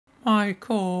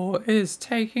Michael is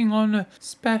taking on a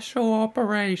special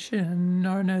operation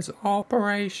known as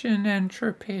Operation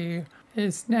Entropy.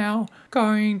 Is now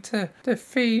going to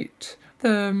defeat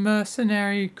the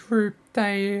mercenary group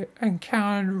they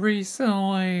encountered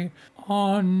recently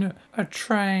on a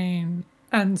train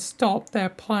and stop their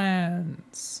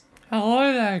plans.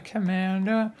 Hello there,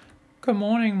 Commander. Good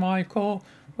morning, Michael.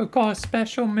 We've got a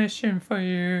special mission for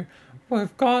you.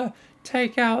 We've got to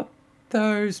take out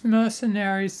those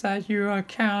mercenaries that you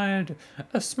encountered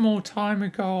a small time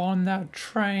ago on that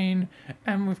train,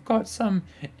 and we've got some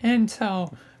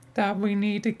intel that we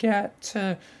need to get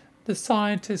to the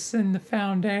scientists in the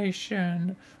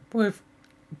Foundation. We've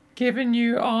given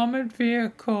you armored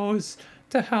vehicles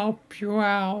to help you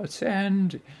out,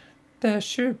 and there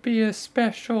should be a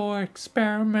special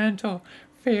experimental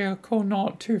vehicle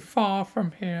not too far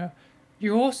from here.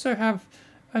 You also have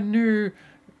a new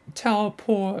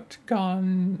teleport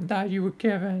gun that you were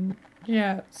given.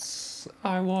 Yes,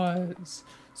 I was.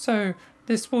 So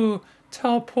this will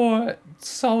teleport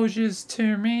soldiers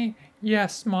to me?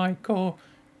 Yes, Michael.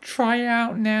 Try it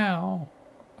out now.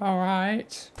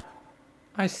 Alright?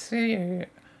 I see.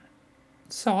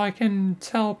 So I can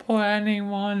teleport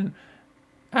anyone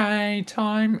at any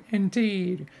time?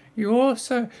 Indeed. You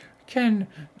also can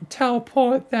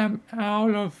teleport them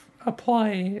out of a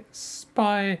place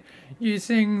by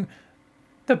using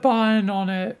the button on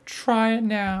it. Try it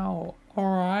now,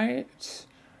 alright?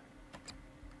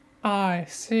 I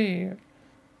see.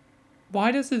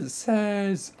 Why does it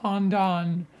says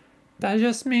undone? That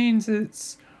just means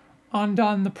it's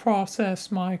undone the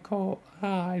process, Michael.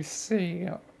 I see.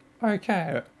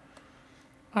 Okay.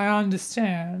 I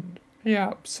understand.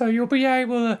 Yep, so you'll be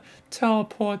able to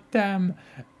teleport them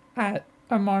at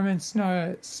a moment's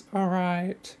notice,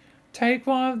 alright? Take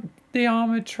one of the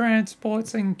armored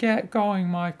transports and get going,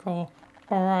 Michael.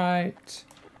 Alright.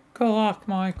 Good luck,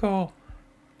 Michael.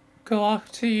 Good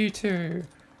luck to you too.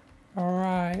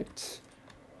 Alright.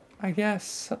 I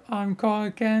guess I'm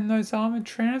gonna get in those armored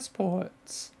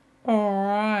transports.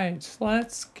 Alright,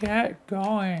 let's get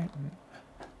going.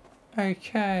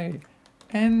 Okay.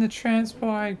 In the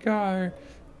transport I go.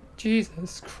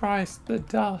 Jesus Christ, the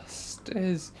dust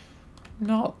is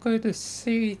not good to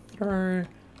see through.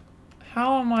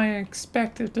 How am I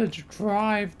expected to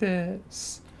drive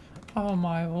this? Oh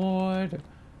my lord.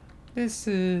 This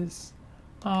is,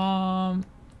 I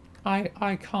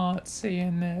can't see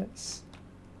in this.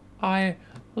 I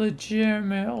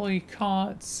legitimately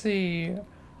can't see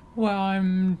while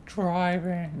I'm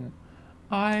driving.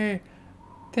 I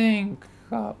think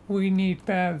we need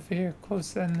better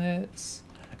vehicles than this.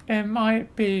 It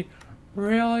might be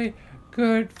really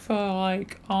good for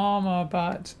like armor,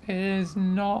 but it is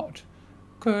not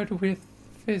good with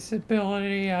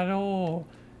visibility at all.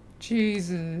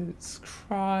 Jesus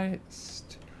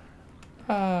Christ.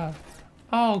 Oh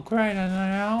great, and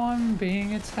now I'm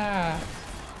being attacked.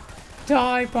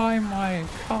 Die by my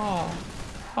car.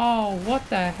 Oh, what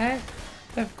the heck?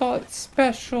 They've got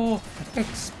special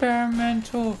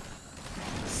experimental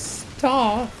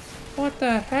stuff. What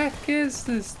the heck is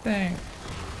this thing?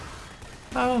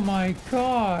 Oh my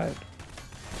god.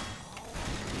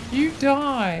 You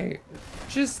die.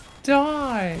 Just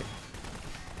die.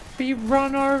 Be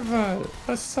run over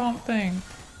or something.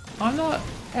 I'm not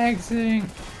exiting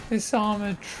this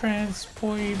armored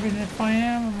transport even if I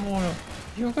am immortal.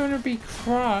 You're gonna be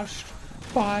crushed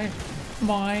by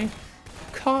my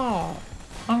car.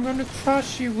 I'm gonna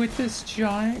crush you with this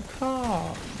giant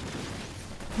car.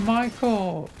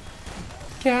 Michael,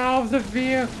 get out of the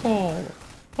vehicle.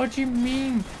 What do you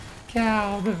mean, get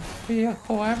out of the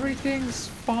vehicle? Everything's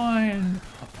fine.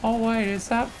 Oh wait, is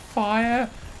that fire?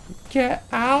 Get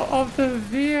out of the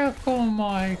vehicle,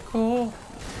 Michael.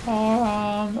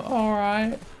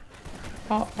 Alright.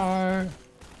 Uh-oh.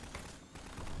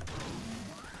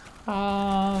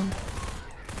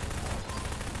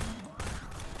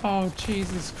 Oh,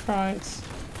 Jesus Christ.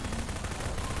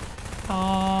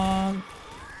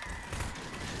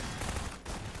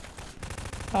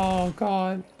 Oh,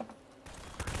 God.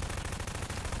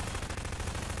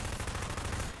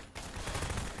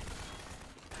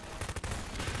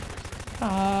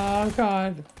 Oh,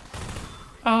 God.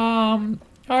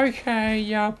 Okay,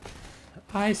 yep.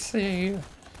 I see.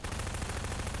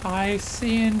 I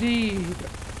see indeed.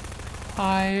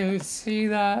 I see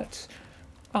that,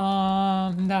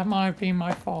 that might be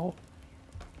my fault.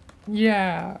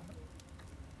 Yeah.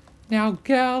 Now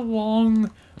get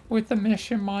along with the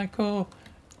mission, Michael.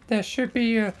 There should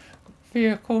be a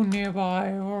vehicle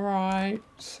nearby. Alright,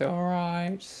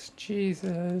 alright.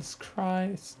 Jesus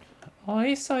Christ. At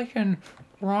least I can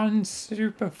run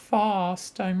super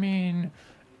fast. I mean,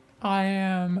 I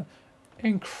am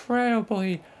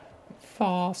incredibly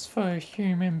fast for a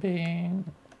human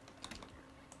being.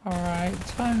 Alright,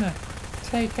 time to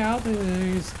take out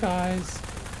these guys.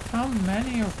 How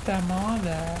many of them are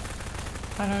there?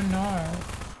 I don't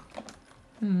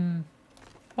know.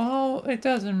 Well, it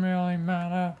doesn't really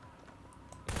matter.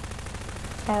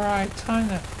 Alright, time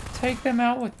to take them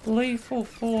out with lethal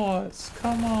force.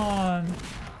 Come on.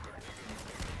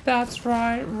 That's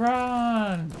right,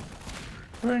 run!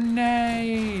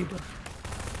 Grenade!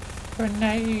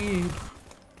 Grenade!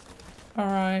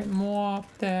 Alright, more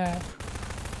up there.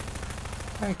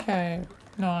 Okay,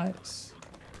 nice.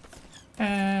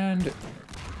 And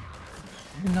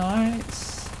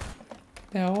nice.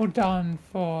 They're all done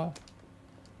for.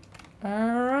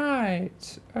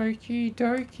 Alright, okie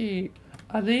dokie.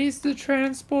 Are these the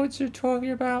transports you're talking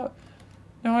about?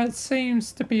 No, it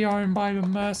seems to be owned by the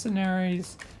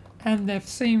mercenaries, and they've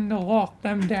seemed to lock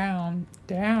them down.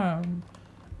 Damn.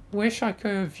 Wish I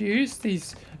could have used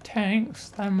these tanks.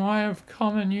 They might have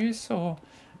come in useful.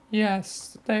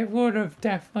 Yes, they would have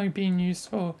definitely been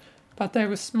useful, but they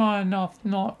were smart enough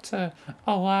not to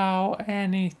allow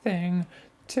anything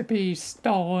to be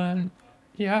stolen.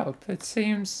 Yep, it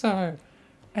seems so.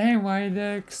 Anyway,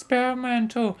 the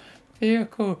experimental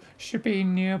vehicle should be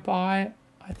nearby.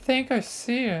 I think I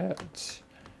see it.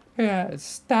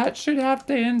 Yes, that should have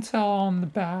the intel on the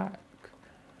back.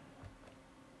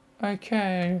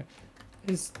 Okay,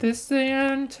 is this the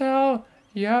intel?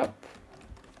 Yep.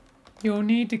 You'll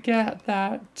need to get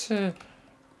that to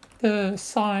the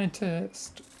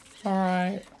scientist.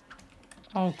 Alright.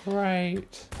 Oh,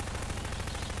 great.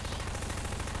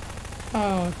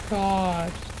 Oh,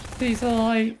 God. These are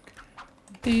like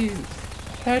these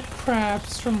head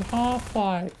crabs from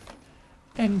Half-Life.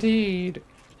 Indeed.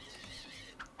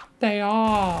 They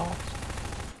are.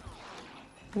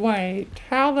 Wait,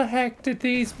 how the heck did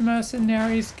these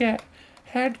mercenaries get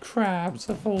head crabs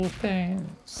of all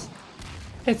things?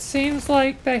 It seems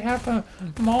like they have a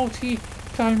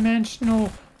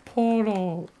multi-dimensional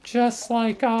portal just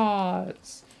like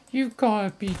ours. You've got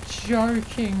to be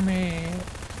joking me.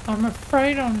 I'm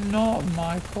afraid I'm not,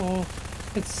 Michael.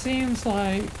 It seems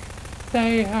like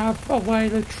they have a way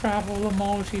to travel the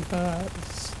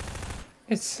multiverse.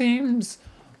 It seems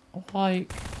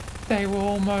like they were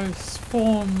almost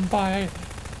formed by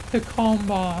the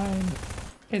Combine.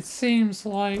 It seems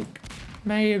like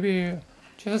maybe,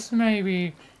 just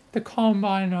maybe, the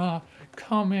Combine are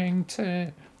coming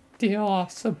to deal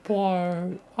us a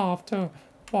blow after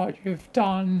what you've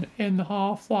done in the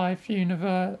Half-Life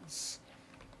universe.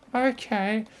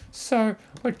 Okay, so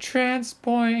we're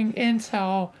transporting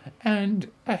intel and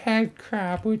a head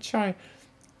crab, which I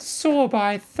saw, but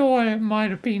I thought it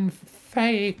might have been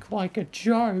fake, like a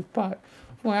joke, but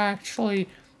we're actually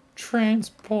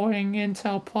transporting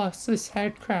intel plus this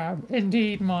head crab.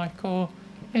 Indeed, Michael.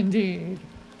 Indeed.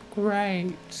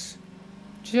 Great.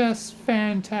 Just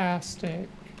fantastic.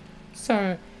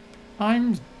 So,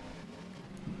 I'm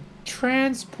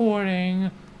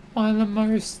transporting one of the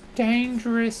most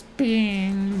dangerous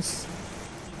beings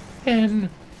in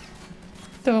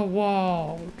the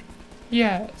world.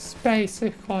 Yes,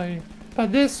 basically.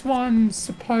 But this one's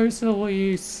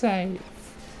supposedly safe.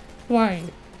 Wait,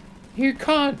 you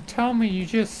can't tell me you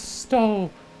just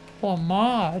stole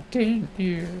Lamar, didn't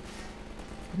you?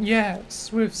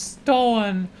 Yes, we've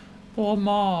stolen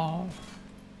Lamar.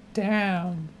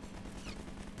 Damn.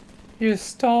 You've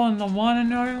stolen the one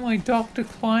and only Dr.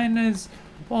 Kleiner's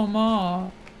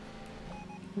Lamar.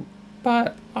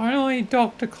 But only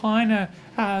Dr. Kleiner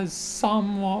has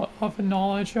somewhat of a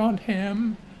knowledge on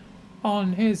him,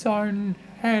 on his own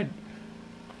head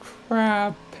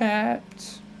crab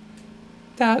pet.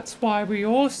 That's why we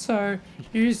also,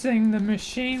 using the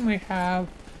machine we have,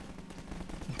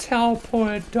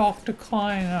 teleported Dr.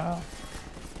 Kleiner.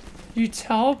 You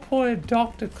teleported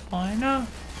Dr. Kleiner?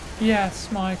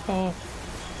 Yes, Michael.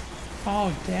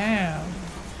 Oh, damn.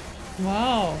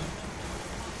 Well,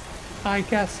 I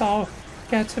guess I'll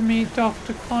get to meet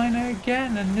Dr. Kleiner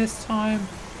again, and this time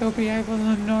he'll be able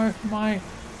to know my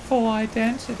full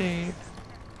identity.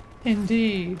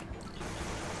 Indeed.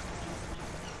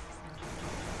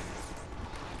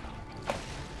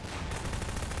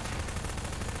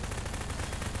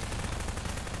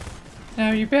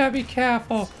 Now you better be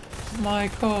careful,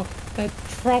 Michael. They're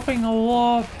dropping a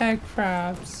lot of head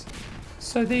crabs.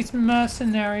 So these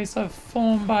mercenaries are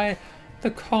formed by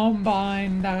the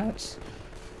Combine that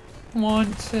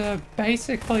want to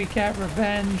basically get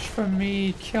revenge for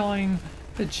me killing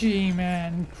the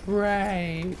G-Man.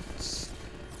 Great.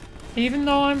 Even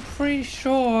though I'm pretty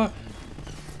sure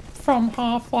from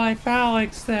Half-Life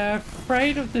Alyx, they're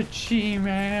afraid of the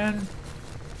G-Man.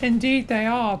 Indeed they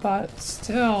are, but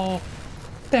still,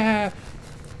 their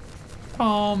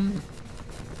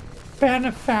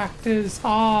benefactors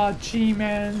are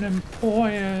G-Man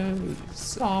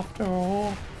employers after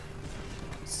all.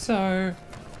 So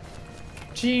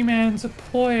G-Man's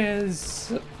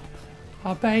employers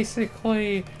are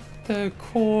basically the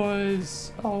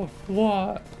cause of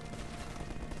what?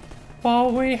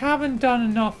 Well, we haven't done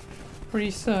enough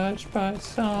research, but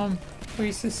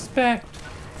we suspect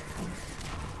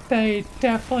they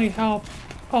definitely help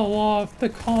a lot of the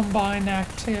Combine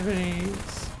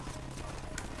activities.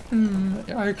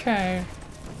 Okay.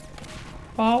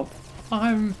 Well,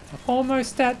 I'm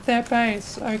almost at their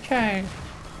base. Okay.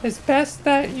 It's best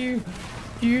that you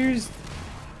use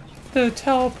the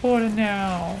teleporter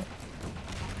now.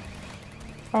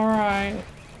 Alright.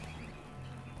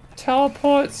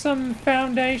 Teleport some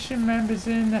Foundation members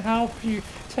in to help you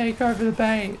take over the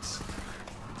base.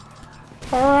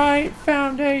 Alright,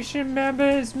 Foundation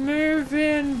members, move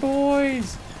in,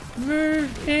 boys.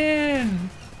 Move in.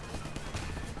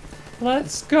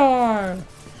 Let's go.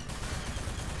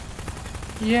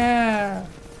 Yeah.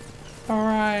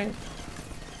 Alright.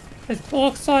 It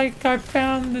looks like I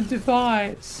found the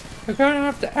device. We're going to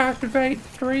have to activate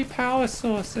 3 power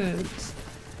sources.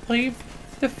 Leave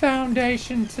the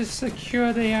Foundation to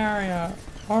secure the area.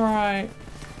 Alright.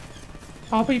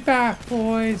 I'll be back,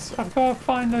 boys. I've got to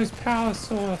find those power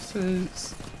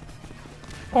sources.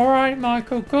 Alright,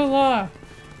 Michael, good luck.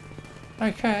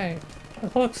 Okay.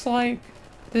 It looks like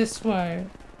this way.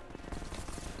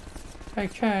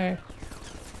 Okay.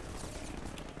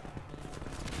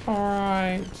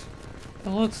 Alright. It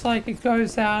looks like it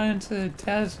goes out into the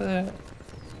desert.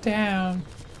 Down.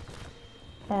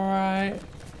 Alright.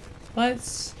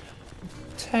 Let's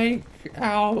take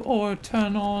out or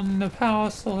turn on the power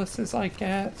sources, I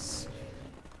guess.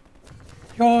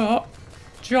 Your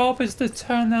job is to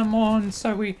turn them on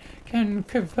so we can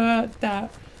convert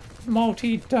that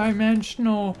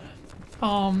multi-dimensional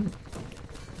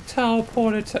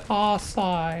teleporter to our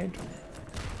side.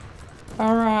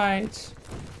 Alright.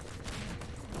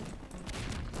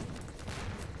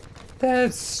 They're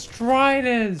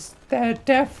Striders. They're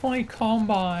definitely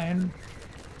Combine.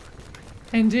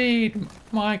 Indeed,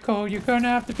 Michael, you're going to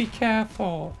have to be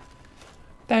careful.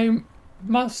 They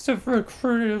must have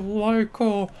recruited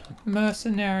local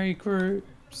mercenary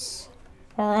groups.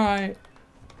 Alright.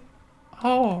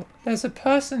 Oh, there's a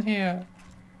person here.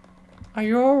 Are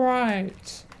you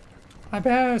alright? I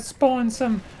better spawn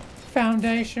some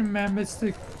Foundation members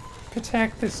to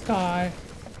protect this guy.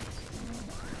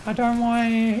 I don't want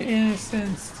any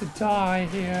innocents to die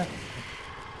here.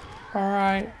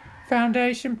 Alright.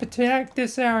 Foundation, protect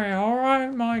this area.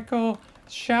 Alright, Michael.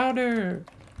 Shadow.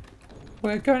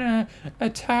 We're gonna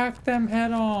attack them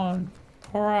head on.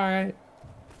 Alright.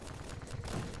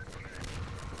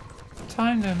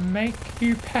 Time to make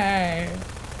you pay.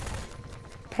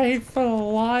 Pay for the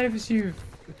lives you've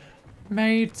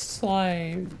made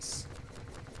slaves.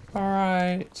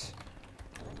 Alright.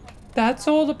 That's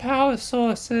all the power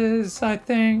sources, I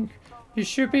think. You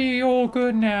should be all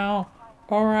good now.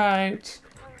 Alright.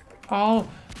 I'll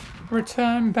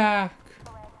return back.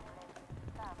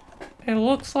 It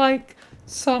looks like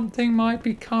something might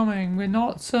be coming. We're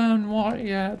not certain what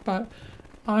yet, but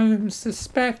I'm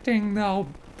suspecting they'll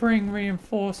bring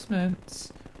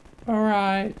reinforcements.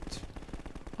 Alright.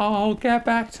 I'll get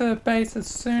back to the base as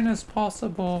soon as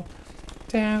possible.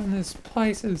 Damn, this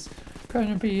place is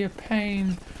going to be a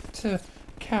pain to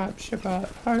capture, but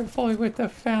hopefully with the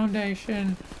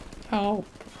Foundation help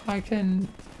I can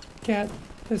get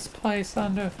this place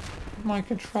under my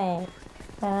control.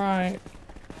 Alright,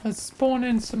 let's spawn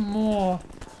in some more.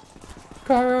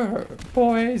 Go,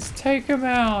 boys, take them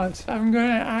out. I'm going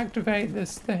to activate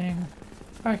this thing.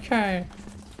 Okay.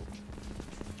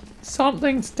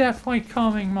 Something's definitely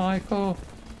coming, Michael.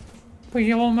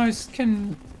 We almost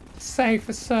can say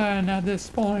for certain at this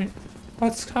point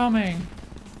what's coming.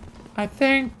 I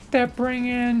think they're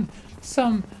bringing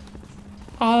some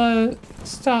other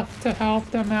stuff to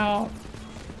help them out.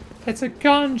 It's a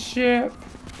gunship.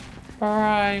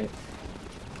 Alright.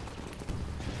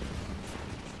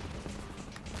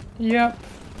 Yep.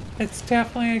 It's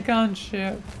definitely a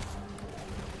gunship.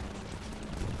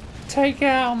 Take it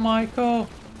out, Michael.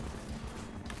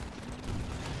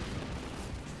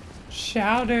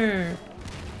 Shadow.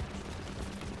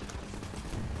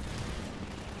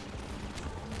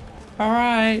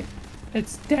 Alright.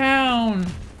 It's down.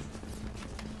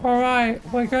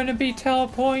 Alright, we're going to be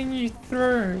teleporting you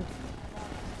through.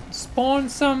 Spawn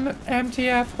some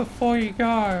MTF before you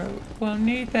go. We'll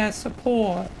need their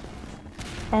support.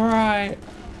 Alright.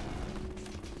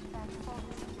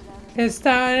 Is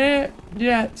that it?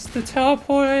 Yes, the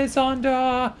teleporter is under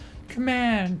our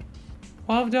command.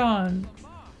 Well done.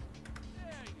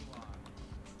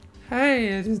 Hey,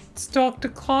 it's Dr.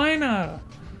 Kleiner.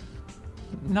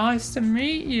 Nice to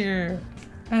meet you.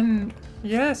 And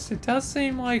yes, it does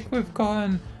seem like we've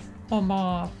gotten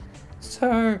Lamar.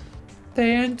 So, the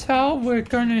intel, we're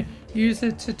gonna use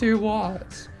it to do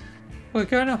what? We're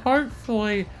gonna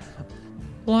hopefully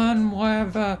learn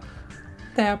whatever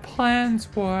their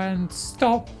plans were and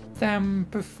stop them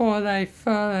before they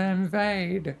further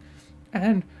invade.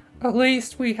 And at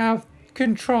least we have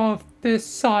control of this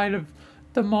side of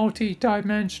the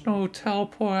multi-dimensional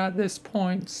teleport at this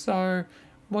point, so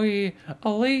we at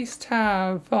least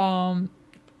have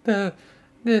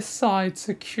this side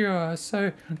secure,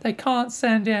 so they can't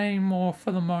send any more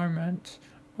for the moment.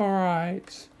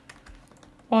 Alright.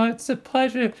 Well, it's a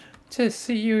pleasure to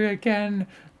see you again,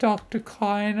 Dr.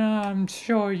 Kleiner. I'm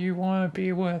sure you want to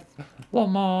be with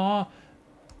Lamar,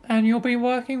 and you'll be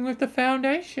working with the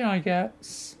Foundation, I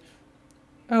guess.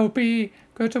 It'll be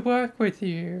good to work with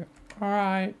you.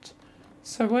 Alright.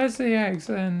 So where's the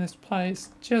exit in this place?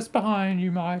 Just behind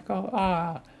you, Michael.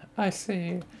 Ah, I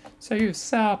see. So you've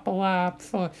set up a lab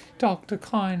for Dr.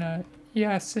 Kleiner.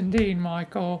 Yes, indeed,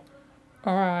 Michael.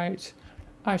 Alright.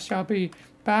 I shall be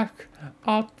back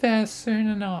up there soon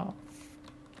enough.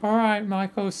 Alright,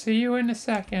 Michael. See you in a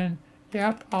second.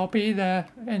 Yep, I'll be there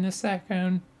in a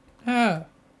second. Oh,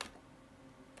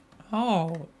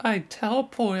 I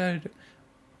teleported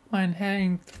when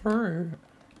heading through.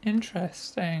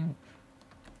 Interesting.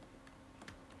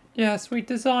 Yes, we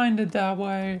designed it that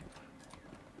way.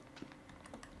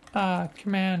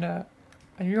 Commander,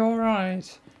 you're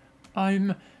right.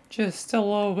 I'm just a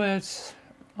little bit,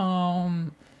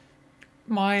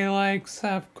 my legs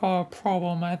have got a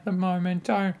problem at the moment.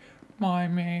 Don't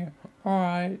mind me.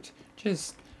 Alright,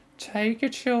 just take a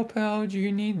chill pill. Do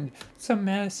you need some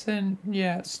medicine?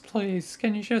 Yes, please.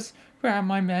 Can you just grab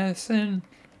my medicine?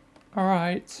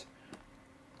 Alright.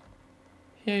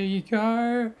 Here you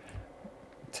go.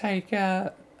 Take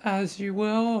it as you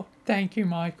will. Thank you,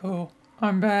 Michael.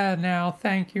 I'm better now.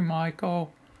 Thank you,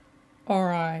 Michael.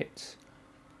 Alright.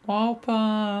 Well,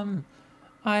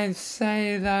 I'd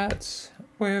say that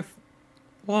we've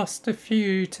lost a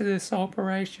few to this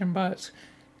operation, but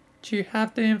do you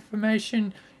have the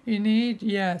information you need?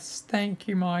 Yes. Thank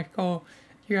you, Michael.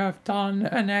 You have done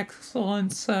an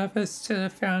excellent service to the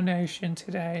Foundation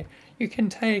today. You can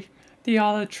take the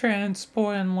other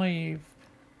transport and leave.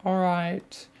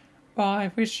 Alright. Well,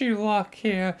 I wish you luck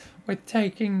here with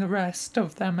taking the rest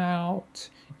of them out.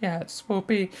 Yes, we'll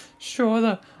be sure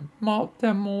to mop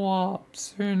them all up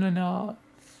soon enough.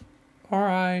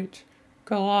 Alright.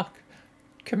 Good luck,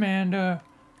 Commander.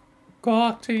 Good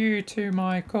luck to you too,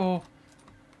 Michael.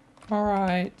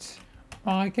 Alright.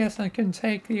 Well, I guess I can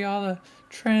take the other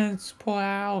transport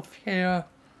out of here.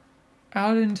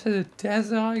 Out into the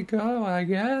desert I go, I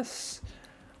guess.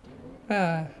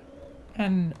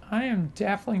 And I am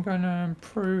definitely going to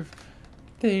improve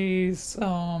these,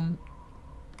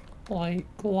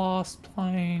 like, glass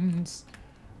planes.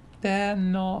 They're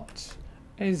not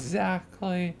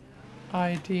exactly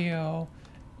ideal.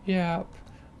 Yep.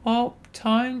 Well,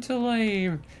 time to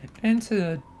leave. Into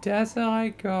the desert I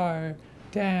go.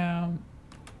 Damn.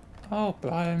 Oh,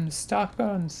 but I'm stuck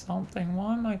on something.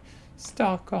 What am I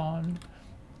stuck on?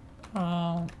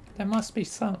 There must be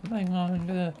something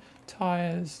under the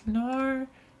tires. No,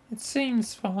 it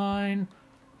seems fine.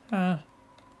 It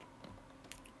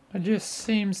just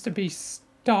seems to be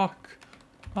stuck.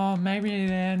 Oh, maybe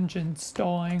the engine's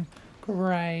stalling.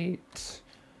 Great.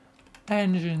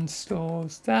 Engine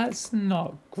stalls. That's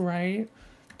not great.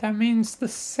 That means the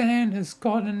sand has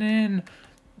gotten in,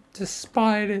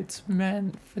 despite it's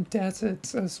meant for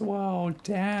deserts as well.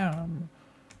 Damn.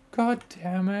 God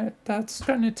damn it. That's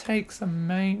gonna take some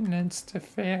maintenance to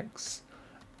fix.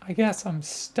 I guess I'm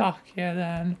stuck here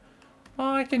then.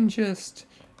 I can just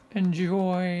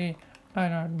enjoy, I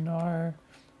don't know.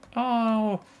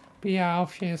 I'll be out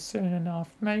of here soon enough.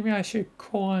 Maybe I should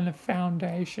call in a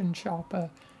Foundation chopper.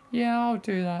 Yeah, I'll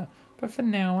do that. But for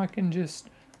now, I can just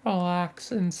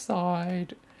relax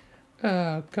inside.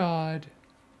 Oh, God.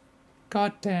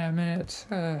 God damn it.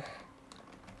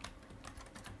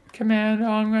 Commander,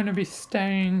 I'm going to be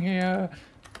staying here.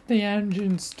 The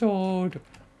engine's stalled.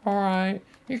 Alright,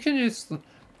 you can just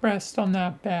rest on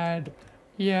that bed.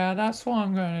 Yeah, that's what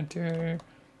I'm going to do.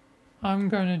 I'm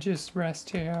going to just rest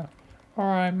here.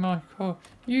 Alright, Michael,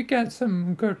 you get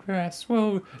some good rest.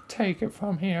 We'll take it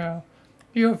from here.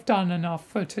 You have done enough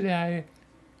for today.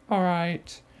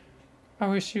 Alright. I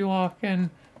wish you luck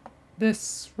in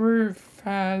This roof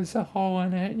has a hole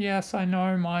in it. Yes, I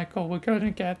know, Michael. We're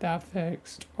gonna get that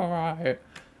fixed. Alright.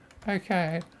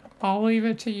 Okay. I'll leave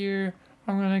it to you.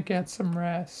 I'm gonna get some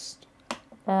rest.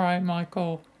 Alright,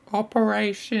 Michael.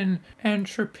 Operation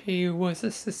Entropy was a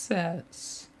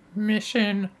success.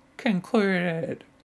 Mission concluded.